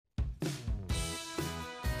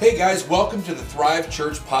Hey guys, welcome to the Thrive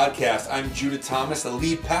Church podcast. I'm Judah Thomas, the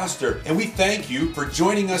lead pastor, and we thank you for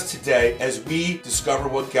joining us today as we discover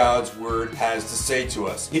what God's Word has to say to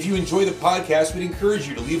us. If you enjoy the podcast, we'd encourage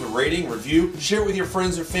you to leave a rating, review, share it with your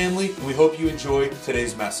friends or family, and we hope you enjoy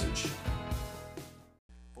today's message.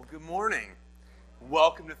 Well, good morning.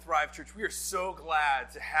 Welcome to Thrive Church. We are so glad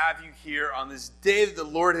to have you here on this day that the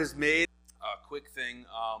Lord has made. A quick thing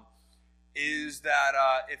is that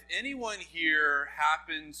if anyone here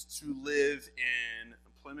happens to live in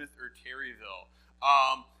Plymouth or Terryville,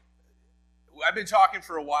 I've been talking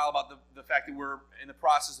for a while about the fact that we're in the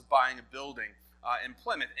process of buying a building in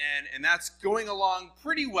Plymouth, and that's going along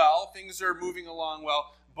pretty well. Things are moving along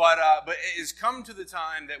well, but it has come to the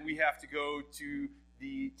time that we have to go to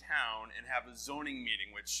the town and have a zoning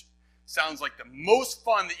meeting, which sounds like the most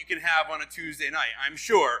fun that you can have on a Tuesday night, I'm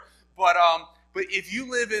sure. But if you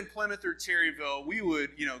live in Plymouth or Terryville, we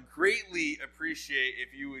would, greatly appreciate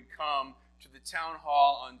if you would come to the town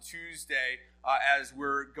hall on Tuesday as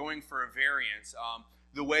we're going for a variance.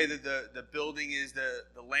 The way that the building is,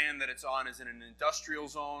 the land that it's on is in an industrial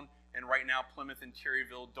zone, and right now Plymouth and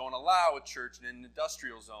Terryville don't allow a church in an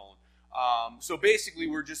industrial zone. So basically,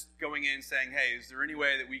 we're just going in saying, hey, is there any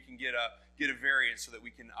way that we can get a variance so that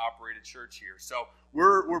we can operate a church here? So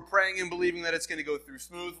we're praying and believing that it's going to go through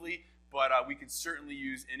smoothly. But we could certainly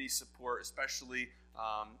use any support, especially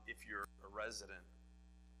if you're a resident.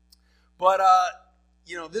 But,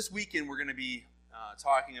 this weekend we're going to be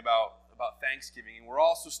talking about Thanksgiving. And we're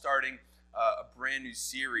also starting a brand new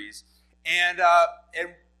series. And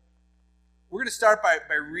we're going to start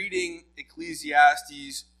by reading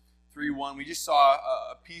Ecclesiastes 3:1. We just saw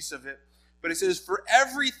a piece of it. But it says, "For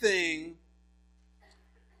everything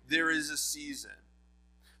there is a season.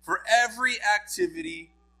 For every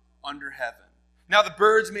activity under heaven." Now, the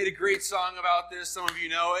Byrds made a great song about this. Some of you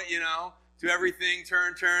know it, To everything,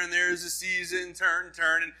 turn, turn, there's a season, turn,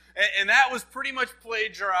 turn. And that was pretty much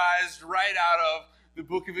plagiarized right out of the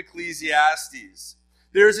book of Ecclesiastes.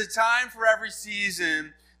 There's a time for every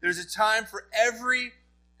season. There's a time for every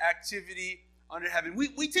activity under heaven.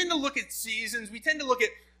 We tend to look at seasons. We tend to look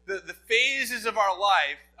at the phases of our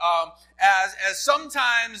life as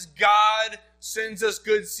sometimes God sends us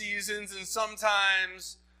good seasons and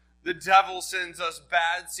sometimes the devil sends us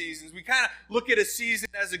bad seasons. We kind of look at a season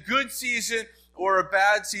as a good season or a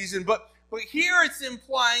bad season, but here it's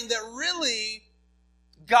implying that really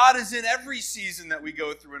God is in every season that we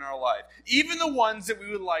go through in our life, even the ones that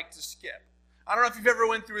we would like to skip. I don't know if you've ever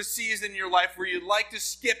went through a season in your life where you'd like to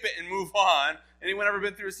skip it and move on. Anyone ever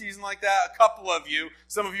been through a season like that? A couple of you.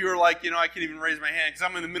 Some of you are like, I can't even raise my hand because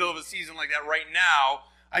I'm in the middle of a season like that right now.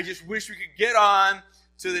 I just wish we could get on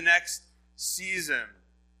to the next season.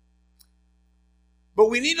 But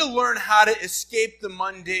we need to learn how to escape the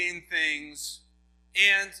mundane things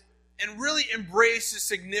and really embrace the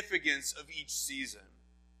significance of each season.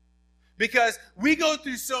 Because we go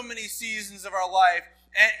through so many seasons of our life,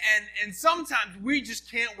 and sometimes we just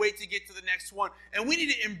can't wait to get to the next one. And we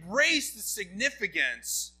need to embrace the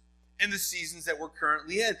significance in the seasons that we're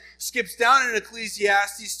currently in. Skips down in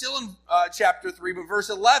Ecclesiastes, still in chapter 3, but verse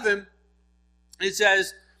 11, it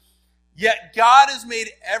says, "Yet God has made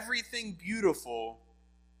everything beautiful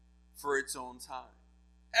for its own time."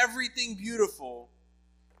 Everything beautiful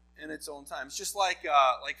in its own time. It's just like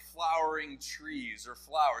flowering trees or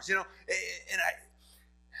flowers.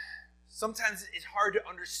 Sometimes it's hard to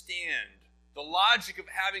understand the logic of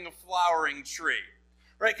having a flowering tree,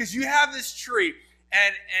 right? Because you have this tree,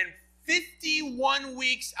 and 51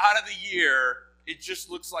 weeks out of the year, it just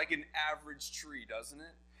looks like an average tree, doesn't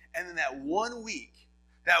it? And then that one week,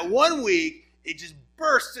 it just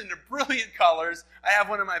bursts into brilliant colors. I have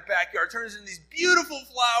one in my backyard. It turns into these beautiful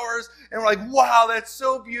flowers, and we're like, wow, that's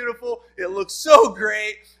so beautiful. It looks so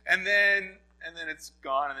great. And then it's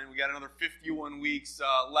gone, and then we got another 51 weeks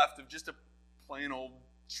left of just a plain old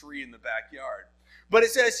tree in the backyard. But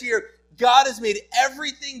it says here, God has made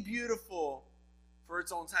everything beautiful for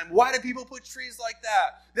its own time. Why do people put trees like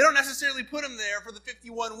that? They don't necessarily put them there for the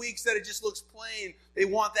 51 weeks that it just looks plain. They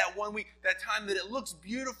want that 1 week, that time that it looks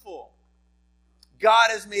beautiful.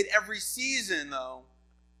 God has made every season, though,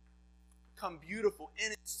 come beautiful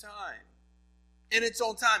in its time, in its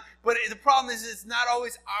own time. But the problem is it's not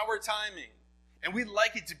always our timing, and we'd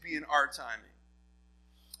like it to be in our timing.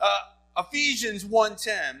 Ephesians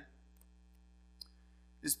 1:10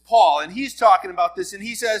 is Paul, and he's talking about this, and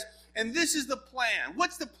he says, "And this is the plan."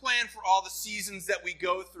 What's the plan for all the seasons that we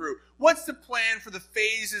go through? What's the plan for the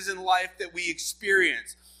phases in life that we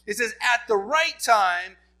experience? It says, "At the right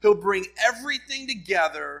time, He'll bring everything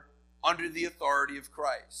together under the authority of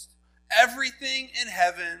Christ." Everything in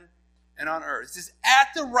heaven and on earth. It says, at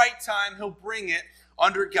the right time, he'll bring it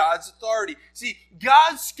under God's authority. See,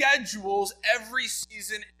 God schedules every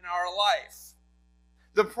season in our life.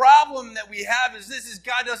 The problem that we have is this, is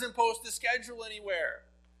God doesn't post a schedule anywhere.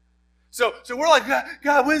 So we're like,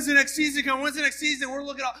 God, when's the next season coming? When's the next season? We're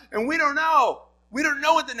looking up, and we don't know. We don't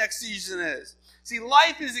know what the next season is. See,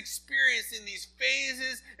 life is experienced in these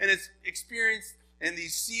phases, and it's experienced in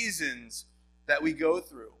these seasons that we go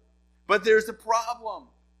through. But there's a problem.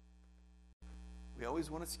 We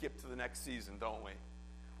always want to skip to the next season, don't we?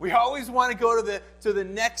 We always want to go to the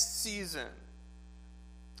next season.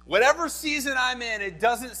 Whatever season I'm in, it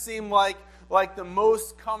doesn't seem like the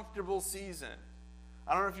most comfortable season.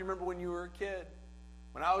 I don't know if you remember when you were a kid.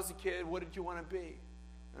 When I was a kid, what did you want to be?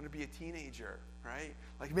 I want to be a teenager, right?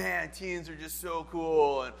 Like, man, teens are just so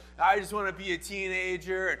cool, and I just want to be a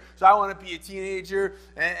teenager, and so I want to be a teenager,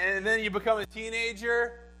 and then you become a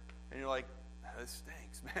teenager, and you're like, this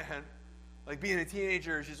stinks, man. Like, being a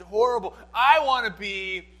teenager is just horrible. I want to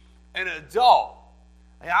be an adult.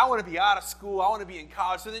 Like, I want to be out of school. I want to be in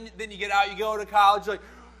college. So then you get out, you go to college, you're like,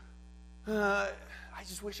 I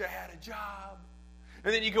just wish I had a job.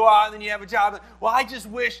 And then you go out and then you have a job. Well, I just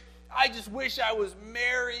wish I was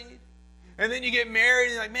married. And then you get married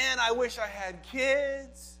and you're like, man, I wish I had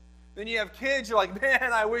kids. Then you have kids, you're like,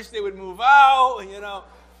 man, I wish they would move out,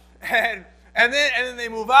 And then they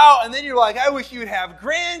move out, and then you're like, I wish you'd have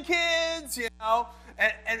grandkids,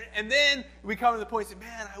 And then we come to the point and say,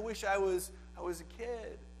 man, I wish I was a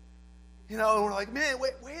kid. And we're like, man,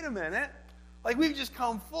 wait a minute. Like, we've just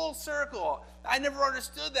come full circle. I never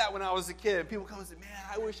understood that when I was a kid. People come and say, man,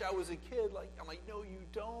 I wish I was a kid. I'm like, no, you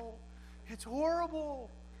don't. It's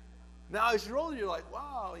horrible. Now, as you're older, you're like,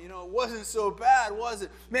 wow, it wasn't so bad, was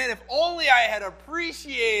it? Man, if only I had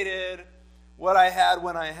appreciated what I had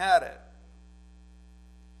when I had it.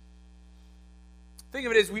 Think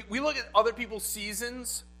of it as we look at other people's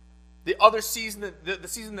seasons, the other season, the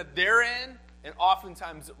season that they're in, and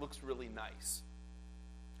oftentimes it looks really nice.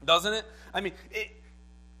 Doesn't it? I mean,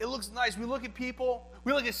 it looks nice. We look at people,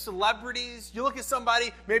 we look at celebrities, you look at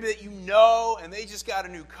somebody maybe that you know, and they just got a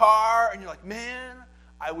new car, and you're like, man,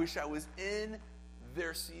 I wish I was in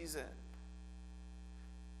their season.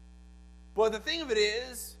 But the thing of it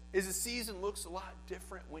is a season looks a lot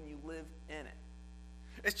different when you live in it.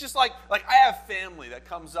 It's just like I have family that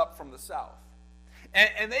comes up from the south.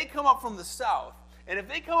 And they come up from the south. And if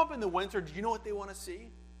they come up in the winter, do you know what they want to see?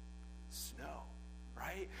 Snow,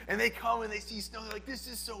 right? And they come and they see snow. They're like, this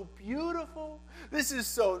is so beautiful. This is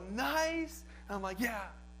so nice. And I'm like, yeah,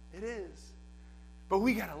 it is. But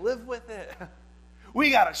we got to live with it.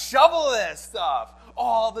 We got to shovel this stuff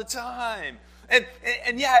all the time. And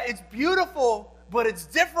yeah, it's beautiful, but it's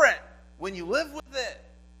different when you live with it.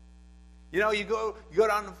 You go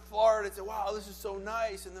down to Florida and say, wow, this is so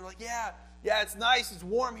nice. And they're like, yeah, it's nice, it's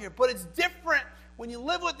warm here. But it's different when you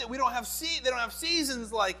live with it. They don't have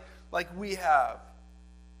seasons like we have.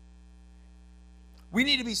 We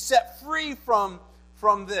need to be set free from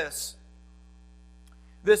this.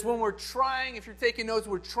 This, when we're trying, if you're taking notes,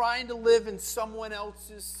 we're trying to live in someone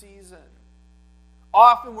else's season.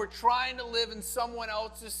 Often we're trying to live in someone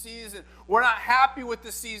else's season. We're not happy with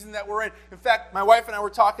the season that we're in. In fact, my wife and I were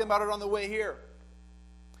talking about it on the way here.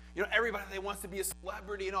 Everybody that wants to be a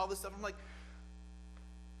celebrity and all this stuff. I'm like,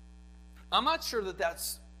 I'm not sure that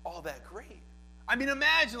that's all that great. I mean,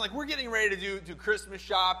 imagine, we're getting ready to do Christmas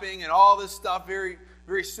shopping and all this stuff very,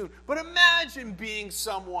 very soon. But imagine being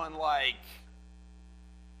someone like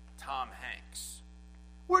Tom Hanks.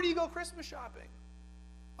 Where do you go Christmas shopping?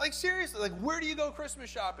 Seriously, where do you go Christmas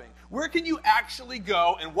shopping? Where can you actually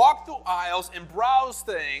go and walk the aisles and browse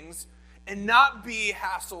things and not be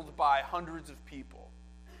hassled by hundreds of people?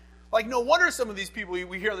 No wonder some of these people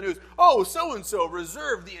we hear on the news, oh, so-and-so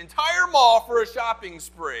reserved the entire mall for a shopping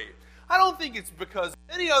spree. I don't think it's because of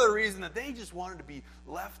any other reason that they just wanted to be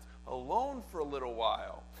left alone for a little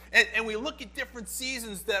while. And we look at different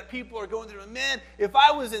seasons that people are going through, and man, if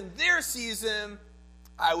I was in their season,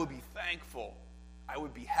 I would be thankful. I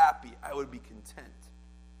would be happy. I would be content.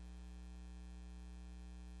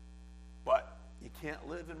 But you can't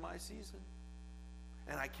live in my season.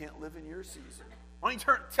 And I can't live in your season. Why don't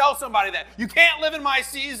you tell somebody that? You can't live in my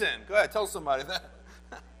season. Go ahead, tell somebody that.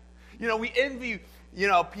 We envy,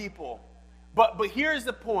 people. But here's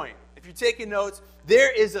the point. If you're taking notes,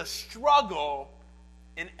 there is a struggle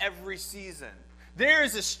in every season. There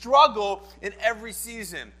is a struggle in every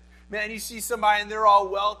season. Man, you see somebody and they're all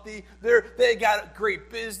wealthy. They got a great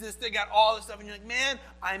business. They got all this stuff. And you're like, man,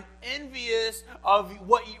 I'm envious of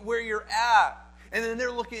where you're at. And then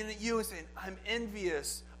they're looking at you and saying, I'm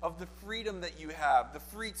envious of the freedom that you have, the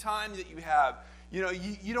free time that you have.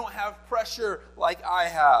 You don't have pressure like I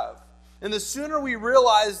have. And the sooner we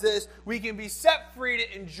realize this, we can be set free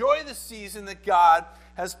to enjoy the season that God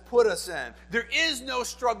has put us in. There is no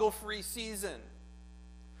struggle-free season.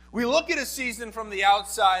 We look at a season from the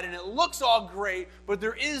outside and it looks all great, but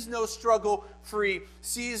there is no struggle-free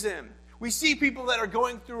season. We see people that are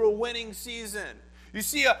going through a winning season. You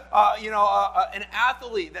see an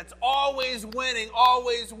athlete that's always winning.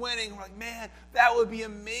 We're like, man, that would be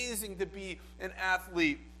amazing to be an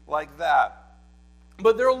athlete like that.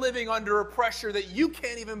 But they're living under a pressure that you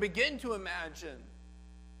can't even begin to imagine.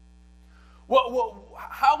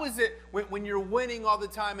 How is it when you're winning all the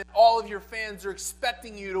time and all of your fans are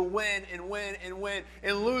expecting you to win and win and win,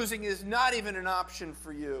 and losing is not even an option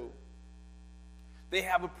for you? They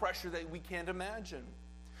have a pressure that we can't imagine.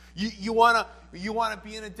 You want to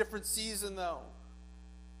be in a different season, though.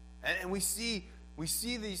 And we see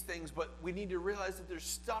these things, but we need to realize that there's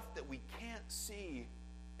stuff that we can't see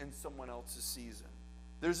in someone else's season.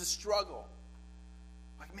 There's a struggle.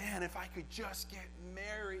 Like, man, if I could just get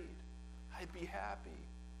married, I'd be happy.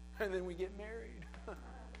 And then we get married.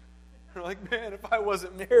 We're like, man, if I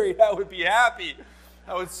wasn't married, I would be happy.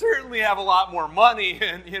 I would certainly have a lot more money.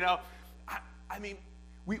 And,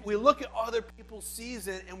 we look at other people's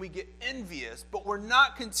season and we get envious, but we're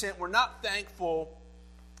not content. We're not thankful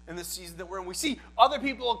in the season that we're in. We see other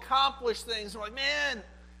people accomplish things. We're like, man,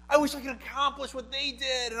 I wish I could accomplish what they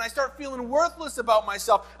did. And I start feeling worthless about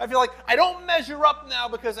myself. I feel like I don't measure up now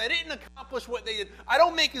because I didn't accomplish what they did. I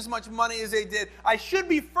don't make as much money as they did. I should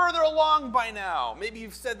be further along by now. Maybe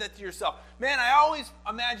you've said that to yourself. Man, I always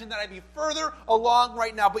imagined that I'd be further along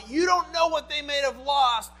right now. But you don't know what they may have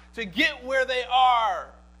lost to get where they are.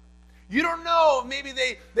 You don't know. Maybe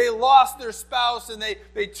they lost their spouse and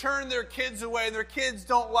they turned their kids away and their kids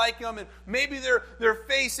don't like them. And maybe they're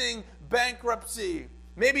facing bankruptcy.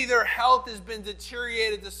 Maybe their health has been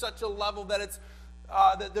deteriorated to such a level that it's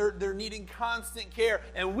that they're needing constant care.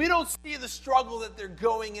 And we don't see the struggle that they're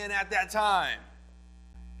going in at that time.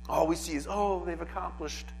 All we see is, they've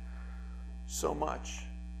accomplished so much.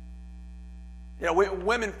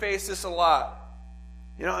 Women face this a lot.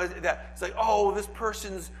 It's like, this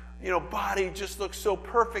person's body just looks so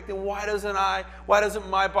perfect, and why doesn't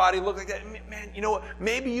my body look like that? Man, you know what?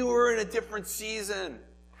 Maybe you were in a different season.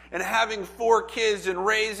 And having 4 kids and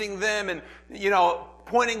raising them and,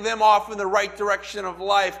 pointing them off in the right direction of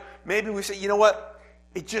life, maybe we say, you know what?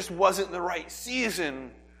 It just wasn't the right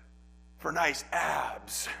season for nice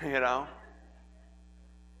abs,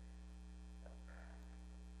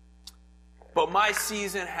 But my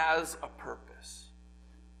season has a purpose.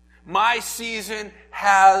 My season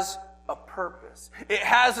has a purpose. It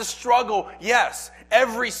has a struggle. Yes,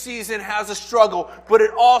 every season has a struggle, but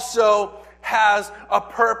it also has a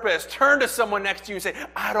purpose. Turn to someone next to you and say,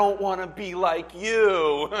 I don't want to be like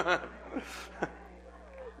you.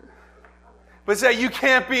 But say, you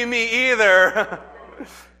can't be me either.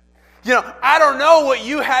 I don't know what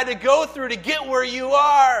you had to go through to get where you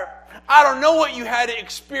are. I don't know what you had to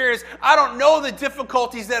experience. I don't know the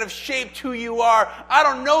difficulties that have shaped who you are. I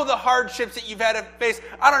don't know the hardships that you've had to face.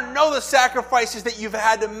 I don't know the sacrifices that you've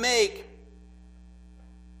had to make.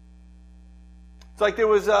 It's like there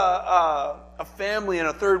was a family in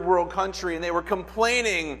a third world country, and they were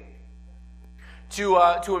complaining to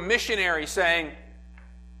a missionary saying,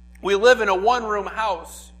 we live in a one-room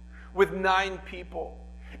house with 9 people.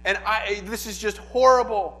 And this is just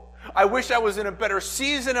horrible. I wish I was in a better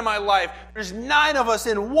season in my life. There's 9 of us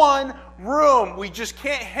in one room. We just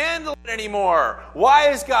can't handle it anymore. Why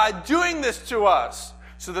is God doing this to us?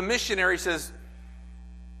 So the missionary says,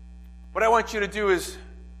 what I want you to do is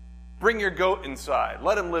bring your goat inside.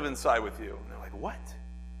 Let him live inside with you. And they're like, what?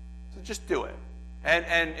 So just do it.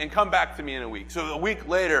 And come back to me in a week. So a week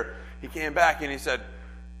later, he came back and he said,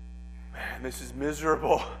 man, this is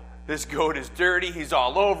miserable. This goat is dirty. He's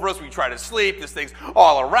all over us. We try to sleep. This thing's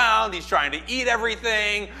all around. He's trying to eat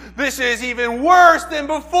everything. This is even worse than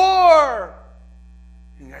before.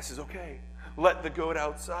 And the guy says, okay, let the goat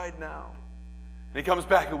outside now. And he comes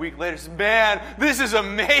back a week later and says, man, this is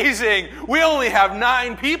amazing. We only have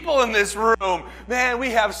 9 people in this room. Man,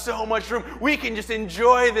 we have so much room. We can just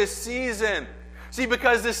enjoy this season. See,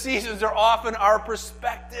 because the seasons are often our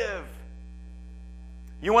perspective.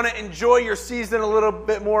 You want to enjoy your season a little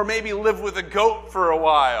bit more, maybe live with a goat for a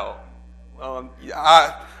while.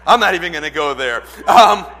 I'm not even going to go there.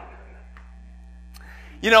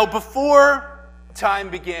 Before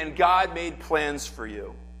time began, God made plans for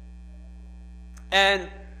you. And,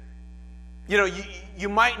 you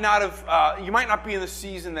might not be in the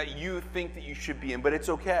season that you think that you should be in, but it's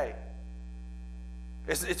okay.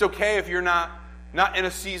 It's okay if you're not not in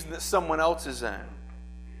a season that someone else is in.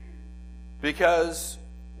 Because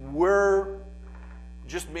we're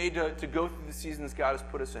just made to go through the seasons God has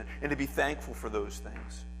put us in and to be thankful for those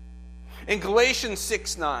things. In Galatians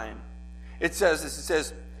 6:9, it says this. It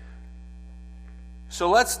says, so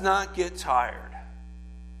let's not get tired.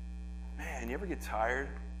 Man, you ever get tired?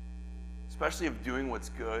 Especially of doing what's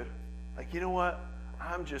good. Like, you know what?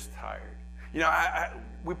 I'm just tired. You know,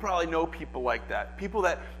 we probably know people like that. People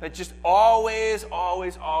that just always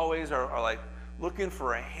are like looking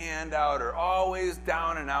for a handout or always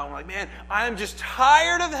down and out. I'm like, man, I'm just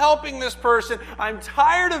tired of helping this person. I'm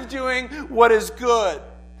tired of doing what is good.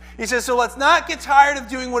 He says, so let's not get tired of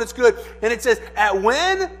doing what is good. And it says, at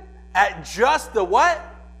when? At just the what?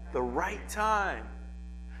 The right time.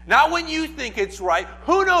 Not when you think it's right.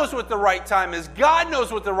 Who knows what the right time is? God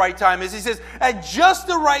knows what the right time is. He says, at just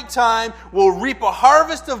the right time, we'll reap a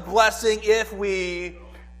harvest of blessing if we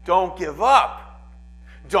don't give up.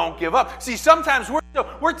 Don't give up. See, sometimes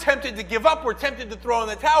we're tempted to give up. We're tempted to throw in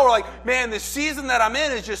the towel. We're like, man, the season that I'm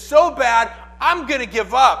in is just so bad, I'm going to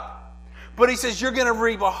give up. But he says, you're going to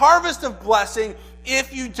reap a harvest of blessing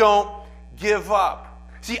if you don't give up.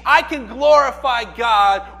 See, I can glorify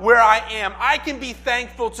God where I am. I can be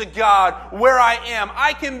thankful to God where I am.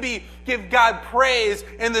 I can give God praise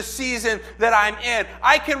in the season that I'm in.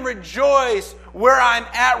 I can rejoice where I'm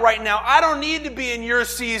at right now. I don't need to be in your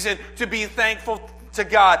season to be thankful to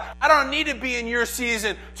God. I don't need to be in your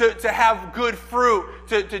season to have good fruit,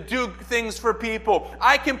 to do things for people.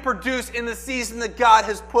 I can produce in the season that God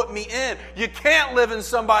has put me in. You can't live in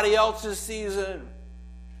somebody else's season.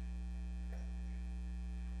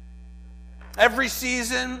 Every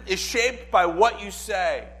season is shaped by what you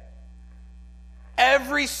say.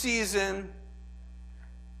 Every season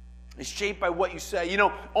is shaped by what you say. You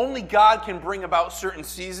know, only God can bring about certain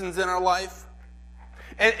seasons in our life.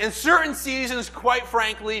 And certain seasons, quite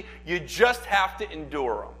frankly, you just have to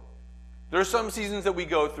endure them. There are some seasons that we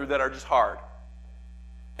go through that are just hard.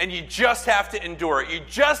 And you just have to endure it. You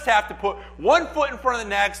just have to put one foot in front of the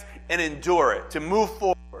next and endure it, to move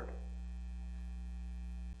forward.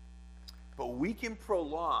 But we can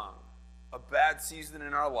prolong a bad season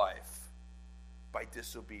in our life by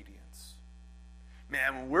disobedience.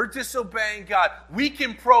 Man, when we're disobeying God, we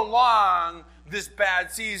can prolong this bad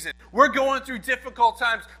season. We're going through difficult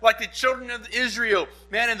times like the children of Israel.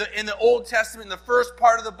 Man, in the Old Testament, in the first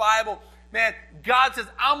part of the Bible, man, God says,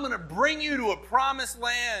 I'm going to bring you to a promised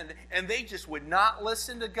land. And they just would not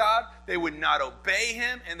listen to God. They would not obey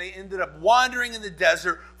Him. And they ended up wandering in the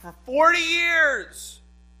desert for 40 years.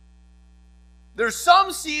 There's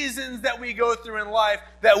some seasons that we go through in life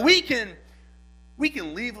that we can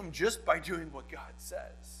leave them just by doing what God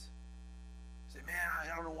says. Say, man,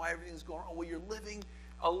 I don't know why everything's going wrong. Well, you're living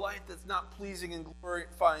a life that's not pleasing and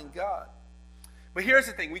glorifying God. But here's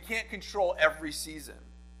the thing. We can't control every season.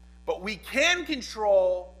 But we can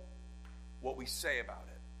control what we say about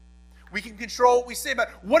it. We can control what we say about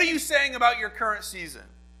it. What are you saying about your current season?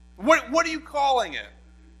 What are you calling it?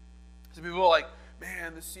 Some people are like,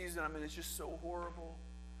 man, the season I'm in is just so horrible.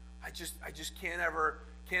 I just can't ever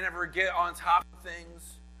get on top of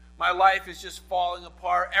things. My life is just falling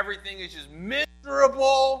apart. Everything is just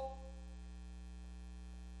miserable.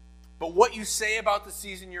 But what you say about the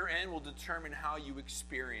season you're in will determine how you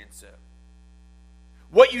experience it.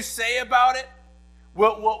 What you say about it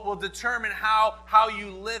will determine how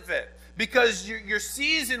you live it. Because your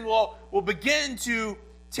season will begin to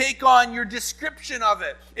take on your description of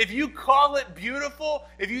it. If you call it beautiful,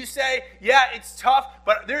 if you say, yeah, it's tough,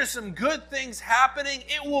 but there's some good things happening,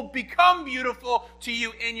 it will become beautiful to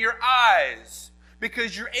you in your eyes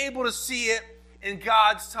because you're able to see it in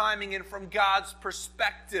God's timing and from God's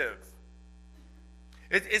perspective.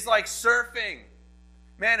 It's like surfing.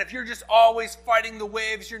 Man, if you're just always fighting the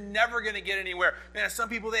waves, you're never going to get anywhere. Man, some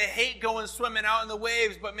people, they hate going swimming out in the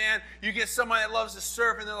waves, but man, you get someone that loves to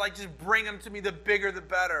surf and they're like, just bring them to me, the bigger the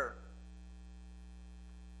better.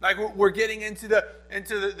 Like we're getting into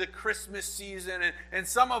the Christmas season, and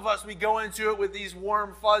some of us, we go into it with these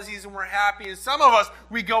warm fuzzies and we're happy, and some of us,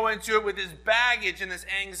 we go into it with this baggage and this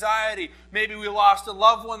anxiety. Maybe we lost a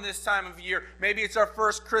loved one this time of year. Maybe it's our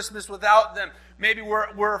first Christmas without them. Maybe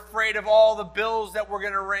we're afraid of all the bills that we're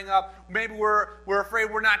going to ring up. Maybe we're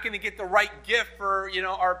afraid we're not going to get the right gift for,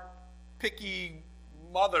 our picky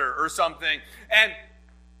mother or something.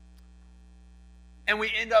 And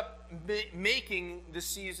we end up making the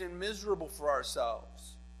season miserable for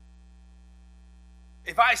ourselves.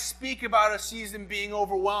 If I speak about a season being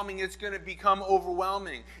overwhelming, it's going to become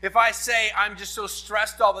overwhelming. If I say I'm just so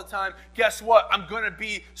stressed all the time, guess what? I'm going to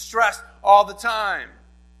be stressed all the time.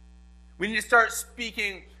 We need to start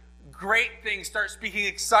speaking great things, start speaking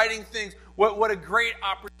exciting things. What a great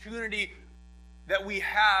opportunity that we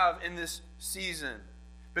have in this season.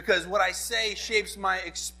 Because what I say shapes my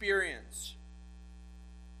experience.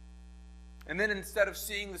 And then instead of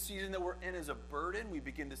seeing the season that we're in as a burden, we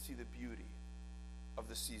begin to see the beauty of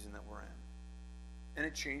the season that we're in. And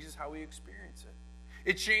it changes how we experience it.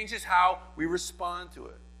 It changes how we respond to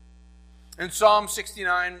it. In Psalm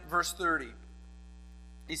 69, verse 30,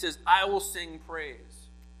 he says, I will sing praise.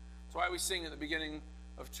 That's why we sing at the beginning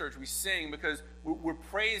of church. We sing because we're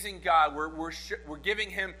praising God. We're giving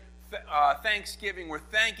him thanksgiving. We're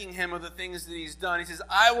thanking him of the things that he's done. He says,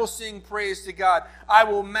 I will sing praise to God. I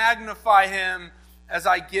will magnify him as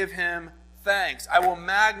I give him thanks. I will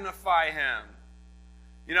magnify him.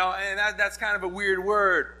 You know, and that's kind of a weird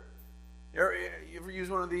word. You ever use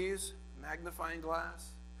one of these? Magnifying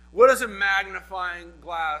glass? What does a magnifying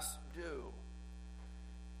glass do?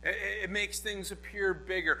 It makes things appear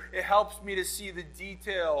bigger. It helps me to see the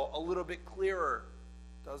detail a little bit clearer,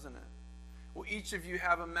 doesn't it? Well, each of you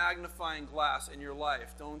have a magnifying glass in your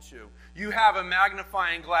life, don't you? You have a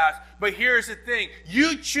magnifying glass, but here's the thing.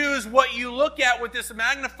 You choose what you look at with this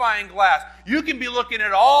magnifying glass. You can be looking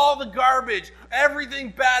at all the garbage, everything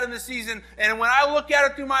bad in the season, and when I look at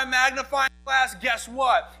it through my magnifying glass, guess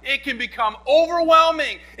what? It can become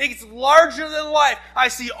overwhelming. It's larger than life. I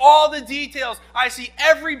see all the details. I see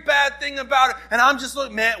every bad thing about it, and I'm just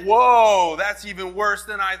looking, man, whoa, that's even worse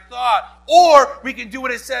than I thought. Or we can do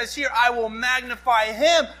what it says here. I will magnify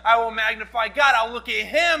him. I will magnify God. I'll look at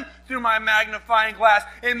him through my magnifying glass.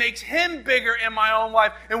 It makes him bigger in my own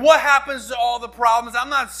life. And what happens to all the problems? I'm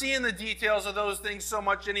not seeing the details of those things so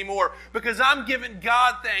much anymore because I'm giving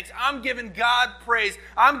God thanks. I'm giving God praise.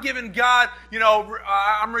 I'm giving God,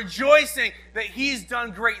 I'm rejoicing that he's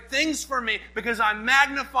done great things for me because I'm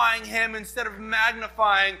magnifying him instead of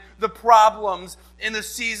magnifying the problems in the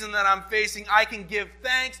season that I'm facing. I can give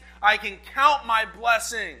thanks. I can count my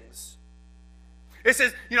blessings. It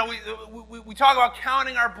says, we talk about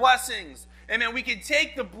counting our blessings. Amen. We can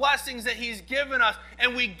take the blessings that he's given us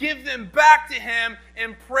and we give them back to him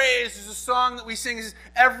in praise. There's a song that we sing. It says,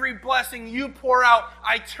 every blessing you pour out,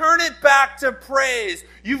 I turn it back to praise.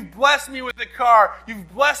 You've blessed me with a car.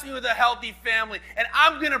 You've blessed me with a healthy family. And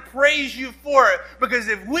I'm going to praise you for it. Because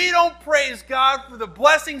if we don't praise God for the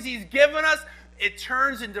blessings he's given us, it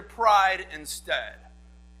turns into pride instead.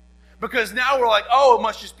 Because now we're like, oh, it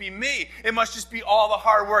must just be me. It must just be all the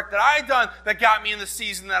hard work that I've done that got me in the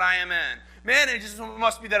season that I am in. Man, it just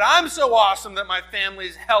must be that I'm so awesome that my family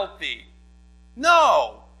is healthy.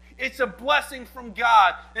 No, it's a blessing from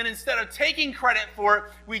God. And instead of taking credit for it,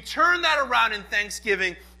 we turn that around in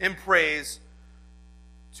thanksgiving and praise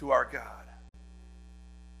to our God.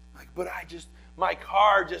 Like, but my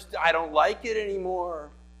car I don't like it anymore.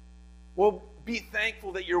 Well, be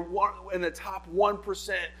thankful that you're in the top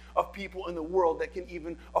 1% of people in the world that can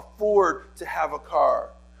even afford to have a car.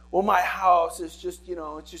 Well, my house is just,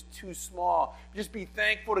 it's just too small. Just be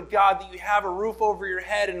thankful to God that you have a roof over your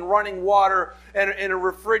head and running water and a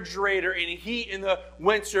refrigerator and heat in the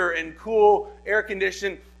winter and cool air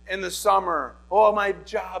conditioning in the summer. Oh, my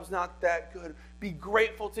job's not that good. Be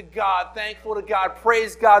grateful to God, thankful to God.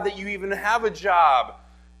 Praise God that you even have a job.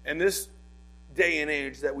 And this day and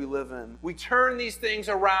age that we live in. We turn these things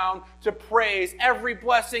around to praise. Every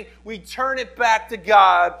blessing, we turn it back to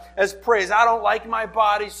God as praise. I don't like my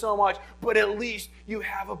body so much, but at least you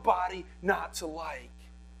have a body not to like.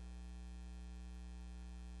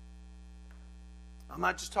 I'm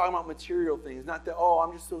not just talking about material things. Not that,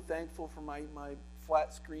 I'm just so thankful for my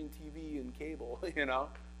flat screen TV and cable,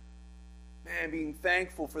 Man, being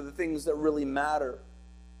thankful for the things that really matter.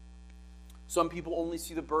 Some people only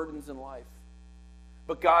see the burdens in life.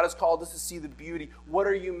 But God has called us to see the beauty. What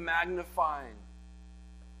are you magnifying?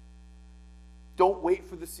 Don't wait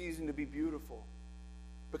for the season to be beautiful.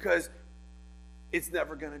 Because it's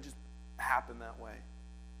never going to just happen that way.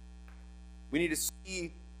 We need to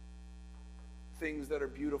see things that are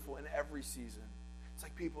beautiful in every season. It's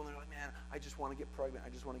like people, and they're like, man, I just want to get pregnant. I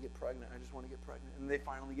just want to get pregnant. I just want to get pregnant. And they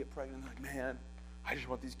finally get pregnant. And they're like, man, I just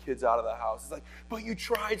want these kids out of the house. It's like, but you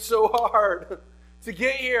tried so hard to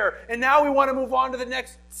get here, and now we want to move on to the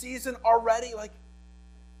next season already. Like,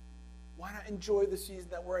 why not enjoy the season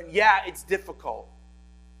that we're in? Yeah, it's difficult,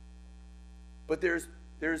 but there's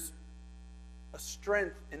a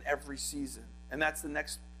strength in every season, and that's the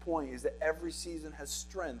next point: is that every season has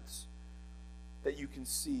strengths that you can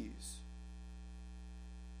seize.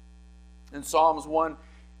 In Psalms 1,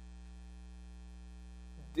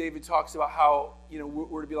 David talks about how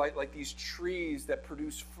we're to be like these trees that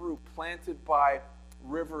produce fruit planted by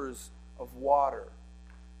rivers of water.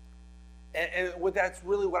 And what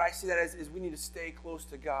I see that as is we need to stay close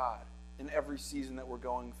to God in every season that we're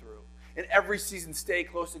going through. In every season, stay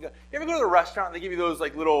close to God. You ever go to the restaurant and they give you those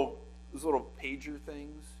little pager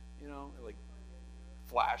things, like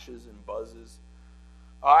flashes and buzzes?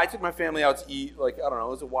 I took my family out to eat, it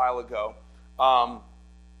was a while ago.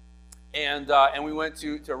 And we went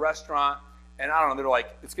to a restaurant, and I don't know, they're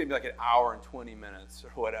like, it's going to be like an hour and 20 minutes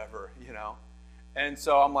or whatever, And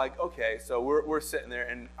so I'm like, okay, so we're sitting there,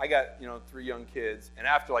 and I got, 3 young kids, and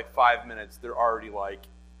after 5 minutes, they're already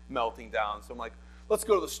melting down. So I'm like, let's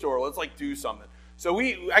go to the store, let's do something. So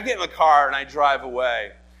I get in the car and I drive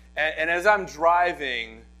away, and as I'm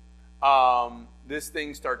driving, this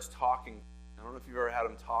thing starts talking. I don't know if you've ever had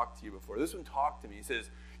him talk to you before. This one talked to me. He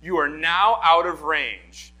says, "You are now out of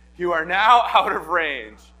range. You are now out of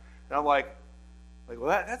range." And I'm like, well,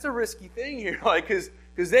 that's a risky thing here, because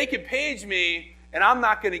they could page me, and I'm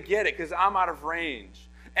not going to get it because I'm out of range.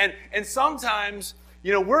 And sometimes,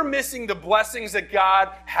 we're missing the blessings that God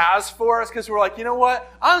has for us because we're like, you know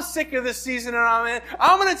what? I'm sick of this season that I'm in.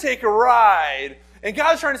 I'm going to take a ride. And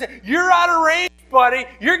God's trying to say, you're out of range, buddy.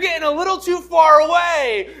 You're getting a little too far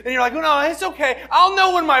away. And you're like, well, no, it's okay. I'll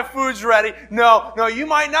know when my food's ready. No, you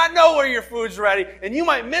might not know when your food's ready. And you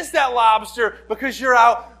might miss that lobster because you're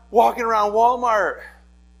out walking around Walmart.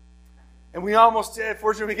 And we almost did.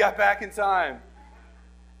 Fortunately, we got back in time.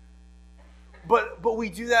 But we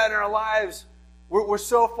do that in our lives. We're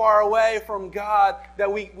so far away from God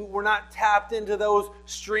that we're not tapped into those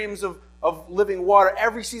streams of living water.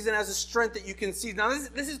 Every season has a strength that you can see. Now,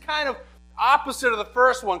 this is kind of opposite of the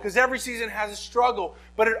first one, because every season has a struggle,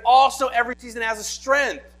 but every season has a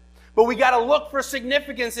strength. But we got to look for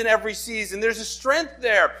significance in every season. There's a strength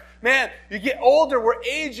there. Man, you get older, we're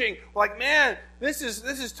aging. We're like, man, this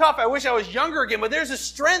is tough. I wish I was younger again, but there's a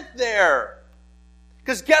strength there.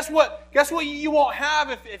 Because guess what? Guess what you won't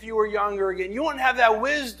have if you were younger again? You won't have that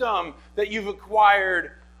wisdom that you've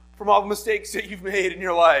acquired from all the mistakes that you've made in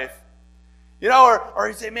your life. Or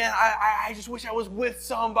you say, man, I just wish I was with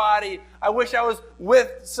somebody. I wish I was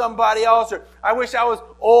with somebody else. Or I wish I was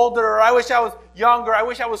older. Or I wish I was younger. I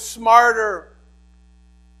wish I was smarter.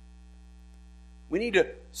 We need to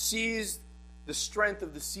seize the strength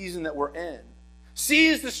of the season that we're in.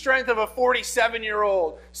 Seize the strength of a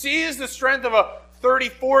 47-year-old. Seize the strength of a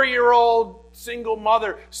 34-year-old single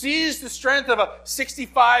mother. Seize the strength of a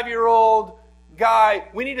 65-year-old guy.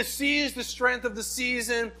 We need to seize the strength of the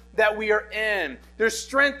season that we are in. There's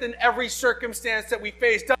strength in every circumstance that we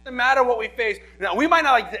face. Doesn't matter what we face. Now, we might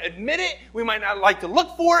not like to admit it. We might not like to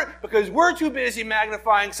look for it because we're too busy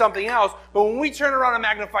magnifying something else. But when we turn around and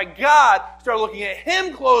magnify God, start looking at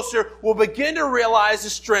Him closer, we'll begin to realize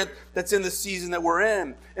the strength that's in the season that we're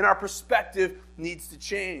in. And our perspective needs to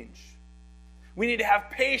change. We need to have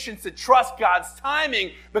patience to trust God's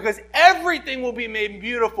timing because everything will be made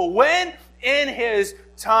beautiful. When? In His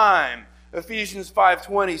time. Ephesians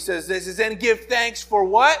 5:20 says this, is then give thanks for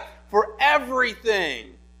what? For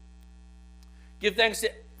everything. Give thanks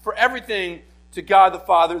for everything to God the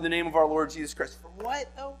Father in the name of our Lord Jesus Christ. For what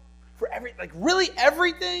though? For really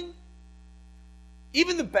everything?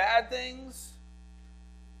 Even the bad things?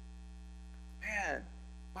 Man,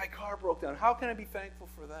 my car broke down. How can I be thankful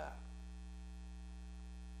for that?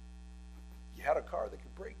 You had a car that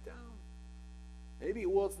could break down. Maybe,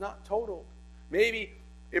 it's not totaled. Maybe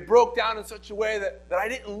it broke down in such a way that I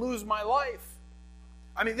didn't lose my life.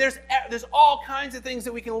 I mean, there's all kinds of things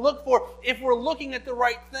that we can look for if we're looking at the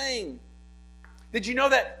right thing. Did you know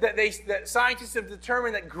that scientists have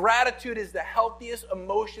determined that gratitude is the healthiest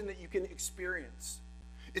emotion that you can experience?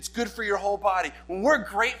 It's good for your whole body. When we're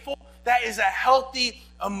grateful, that is a healthy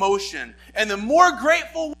emotion. And the more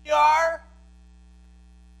grateful we are,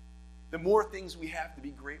 the more things we have to be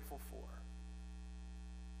grateful for.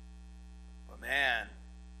 But man,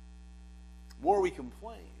 the more we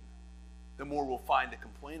complain, the more we'll find to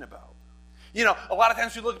complain about. A lot of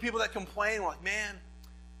times we look at people that complain, we're like, man,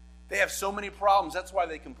 they have so many problems. That's why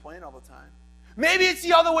they complain all the time. Maybe it's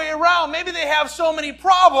the other way around. Maybe they have so many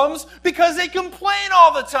problems because they complain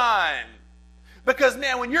all the time. Because,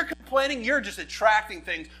 man, when you're complaining, you're just attracting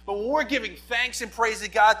things. But when we're giving thanks and praise to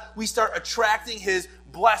God, we start attracting His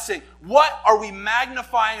blessing. What are we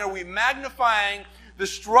magnifying? Are we magnifying the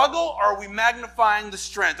struggle, or are we magnifying the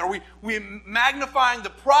strength? Are we magnifying the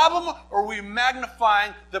problem, or are we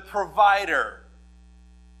magnifying the provider?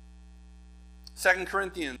 2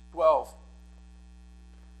 Corinthians 12,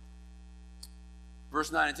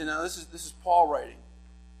 verse 9 and 10. Now, this is Paul writing.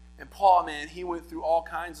 And Paul, man, he went through all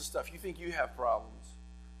kinds of stuff. You think you have problems.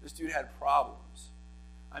 This dude had problems.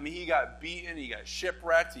 I mean, he got beaten, he got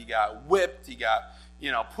shipwrecked, he got whipped, he got,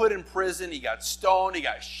 put in prison. He got stoned. He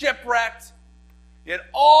got shipwrecked. He had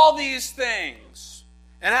all these things.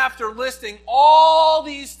 And after listing all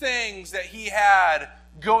these things that he had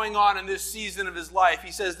going on in this season of his life,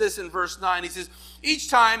 he says this in verse 9. He says, each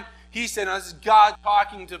time, he said, now this is God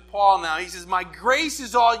talking to Paul now. He says, my grace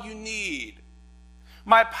is all you need.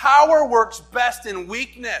 My power works best in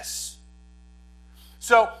weakness.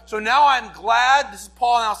 So now I'm glad, this is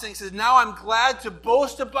Paul now saying, he says, now I'm glad to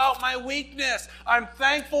boast about my weakness. I'm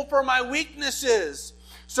thankful for my weaknesses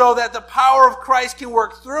so that the power of Christ can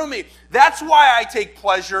work through me. That's why I take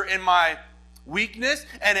pleasure in my weakness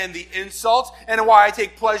and in the insults, and why I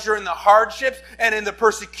take pleasure in the hardships and in the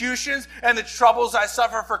persecutions and the troubles I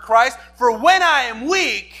suffer for Christ. For when I am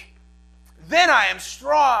weak, then I am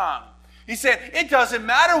strong. He said, it doesn't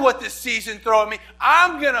matter what this season throws at me.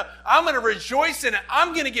 I'm gonna rejoice in it.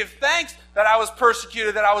 I'm gonna give thanks that I was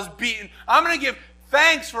persecuted, that I was beaten. I'm gonna give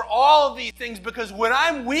thanks for all of these things, because when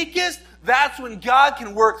I'm weakest, that's when God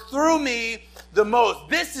can work through me the most.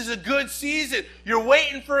 This is a good season. You're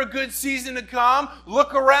waiting for a good season to come.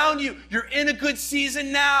 Look around you. You're in a good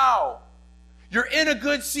season now. You're in a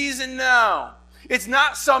good season now. It's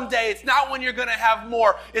not someday. It's not when you're going to have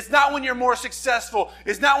more. It's not when you're more successful.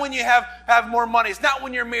 It's not when you have more money. It's not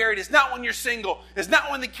when you're married. It's not when you're single. It's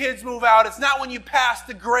not when the kids move out. It's not when you pass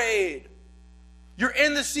the grade. You're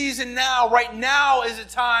in the season now. Right now is a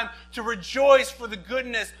time to rejoice for the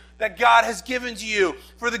goodness that God has given to you,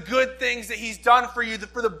 for the good things that He's done for you,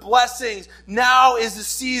 for the blessings. Now is the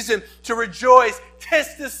season to rejoice.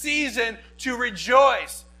 'Tis the season to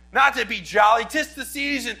rejoice. Not to be jolly. 'Tis the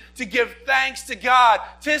season to give thanks to God.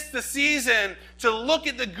 'Tis the season to look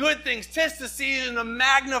at the good things. 'Tis the season to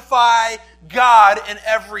magnify God in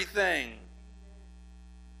everything.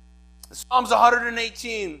 Psalms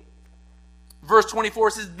 118, verse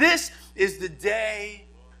 24 says, this is the day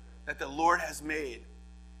that the Lord has made.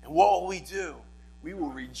 And what will we do? We will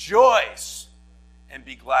rejoice and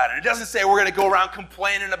be glad. And it doesn't say we're going to go around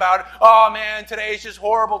complaining about it. Oh man, today is just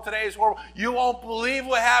horrible. Today is horrible. You won't believe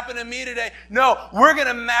what happened to me today. No, we're going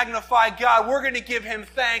to magnify God. We're going to give Him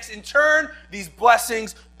thanks and turn these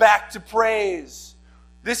blessings back to praise.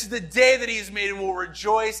 This is the day that He has made, and we'll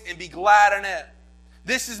rejoice and be glad in it.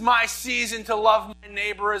 This is my season to love my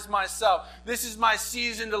neighbor as myself. This is my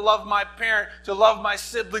season to love my parent, to love my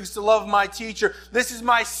siblings, to love my teacher. This is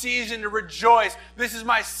my season to rejoice. This is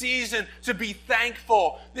my season to be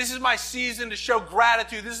thankful. This is my season to show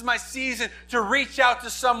gratitude. This is my season to reach out to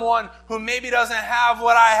someone who maybe doesn't have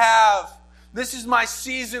what I have. This is my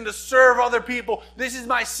season to serve other people. This is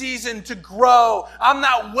my season to grow. I'm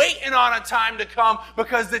not waiting on a time to come,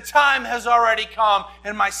 because the time has already come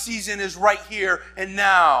and my season is right here and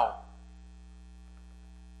now.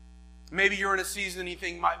 Maybe you're in a season and you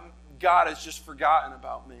think, God has just forgotten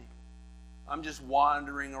about me. I'm just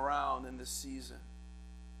wandering around in this season.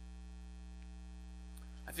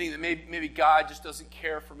 I think that maybe God just doesn't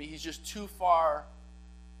care for me. He's just too far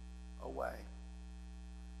away.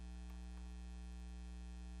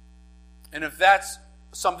 And if that's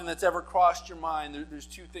something that's ever crossed your mind, there's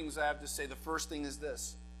two things I have to say. The first thing is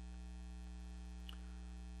this.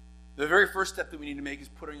 The very first step that we need to make is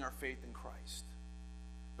putting our faith in Christ.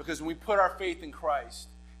 Because when we put our faith in Christ,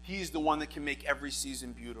 He's the one that can make every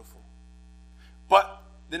season beautiful. But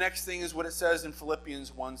the next thing is what it says in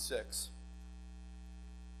Philippians 1:6.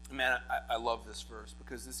 Man, I love this verse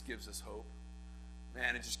because this gives us hope.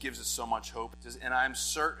 Man, it just gives us so much hope. It says, and I'm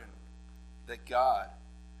certain that God,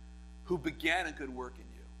 who began a good work in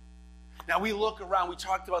you. Now we look around, we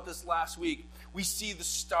talked about this last week. We see the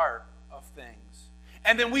start of things.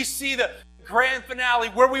 And then we see the grand finale,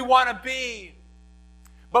 where we want to be.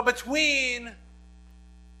 But between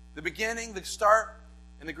the beginning, the start,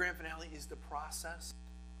 and the grand finale is the process.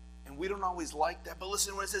 And we don't always like that. But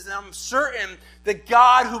listen when it says, and I'm certain that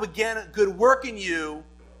God, who began a good work in you,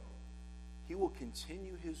 He will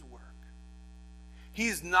continue His work.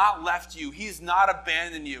 He's not left you. He's not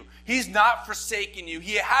abandoned you. He's not forsaken you.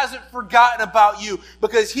 He hasn't forgotten about you,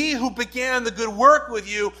 because He who began the good work with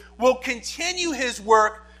you will continue His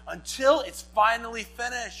work until it's finally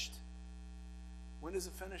finished. When does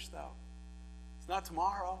it finish, though? It's not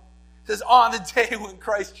tomorrow. It says on the day when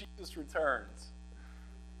Christ Jesus returns.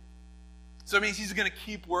 So it means He's going to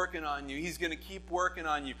keep working on you. He's going to keep working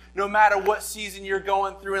on you. No matter what season you're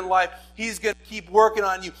going through in life, He's going to keep working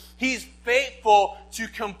on you. He's faithful to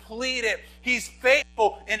complete it. He's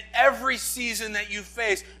faithful in every season that you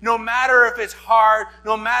face. No matter if it's hard,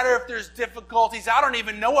 no matter if there's difficulties. I don't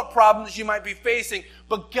even know what problems you might be facing,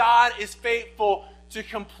 but God is faithful to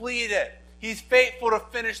complete it. He's faithful to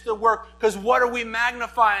finish the work. Because what are we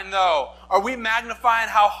magnifying, though? Are we magnifying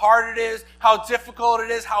how hard it is, how difficult it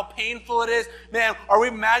is, how painful it is? Man, are we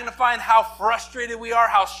magnifying how frustrated we are,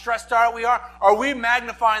 how stressed out we are? Are we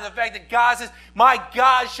magnifying the fact that God says, my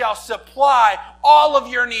God shall supply all of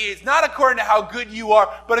your needs, not according to how good you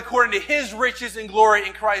are, but according to His riches and glory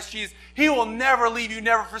in Christ Jesus. He will never leave you,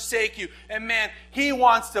 never forsake you. And man, He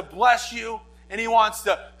wants to bless you. And He wants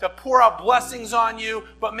to pour out blessings on you.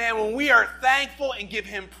 But man, when we are thankful and give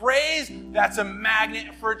Him praise, that's a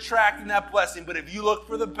magnet for attracting that blessing. But if you look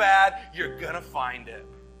for the bad, you're going to find it.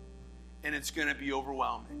 And it's going to be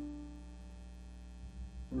overwhelming.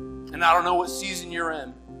 And I don't know what season you're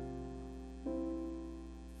in.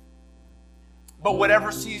 But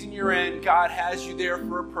whatever season you're in, God has you there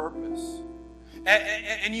for a purpose.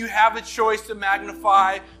 And you have a choice to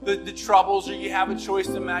magnify the troubles, or you have a choice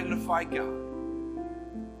to magnify God.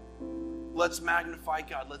 Let's magnify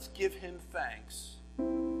God. Let's give Him thanks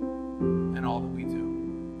in all that we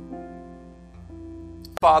do.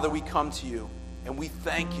 Father, we come to You and we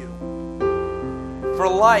thank You for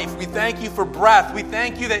life. We thank You for breath. We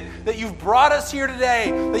thank You that You've brought us here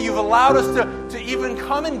today, that You've allowed us to even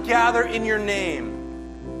come and gather in Your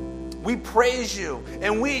name. We praise You,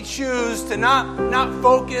 and we choose to not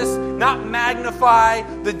focus, not magnify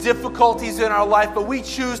the difficulties in our life, but we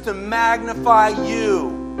choose to magnify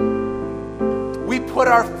You. We put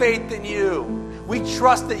our faith in You. We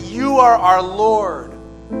trust that You are our Lord.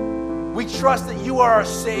 We trust that You are our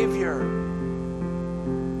Savior.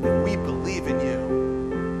 And we believe in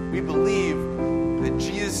You. We believe that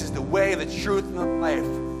Jesus is the way, the truth, and the life.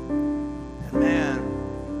 And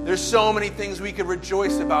man, there's so many things we could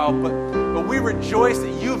rejoice about, but we rejoice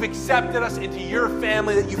that You've accepted us into Your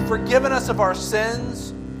family, that You've forgiven us of our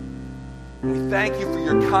sins. We thank You for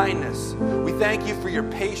Your kindness. We thank You for Your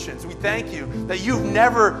patience. We thank You that You've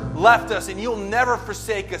never left us and You'll never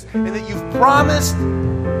forsake us, and that You've promised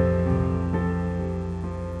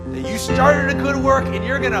that You started a good work and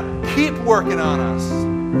You're going to keep working on us.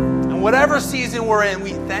 And whatever season we're in,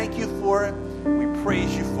 we thank You for it. We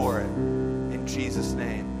praise You for it. In Jesus'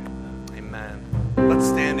 name, amen. Let's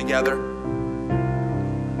stand together.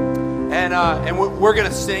 And we're going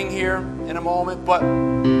to sing here in a moment, but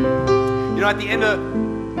at the end of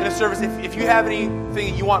the service, if you have anything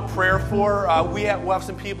that you want prayer for, we'll have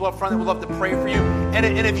some people up front that would love to pray for you.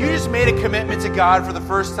 And if you just made a commitment to God for the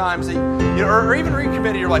first time, or even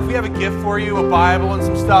recommitted your life, we have a gift for you, a Bible and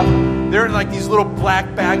some stuff. They're in like these little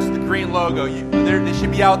black bags with the green logo. They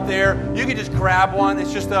should be out there. You can just grab one.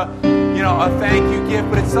 It's just a thank you gift,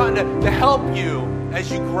 but it's something to help you as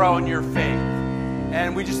you grow in your faith.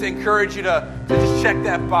 And we just encourage you to just check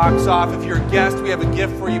that box off. If you're a guest, we have a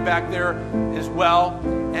gift for you back there as well.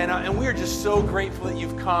 And we are just so grateful that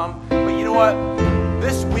you've come. But you know what?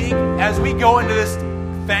 This week, as we go into this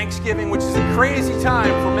Thanksgiving, which is a crazy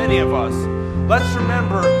time for many of us, let's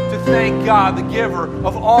remember to thank God, the giver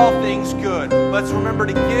of all things good. Let's remember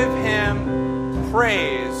to give Him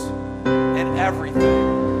praise in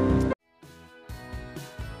everything.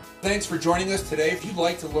 Thanks for joining us today. If you'd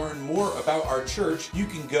like to learn more about our church, you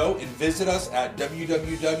can go and visit us at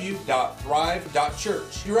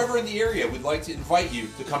www.thrive.church. If you're ever in the area, we'd like to invite you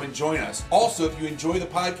to come and join us. Also, if you enjoy the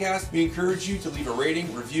podcast, we encourage you to leave a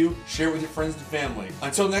rating, review, share it with your friends and family.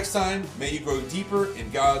 Until next time, may you grow deeper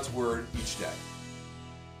in God's Word each day.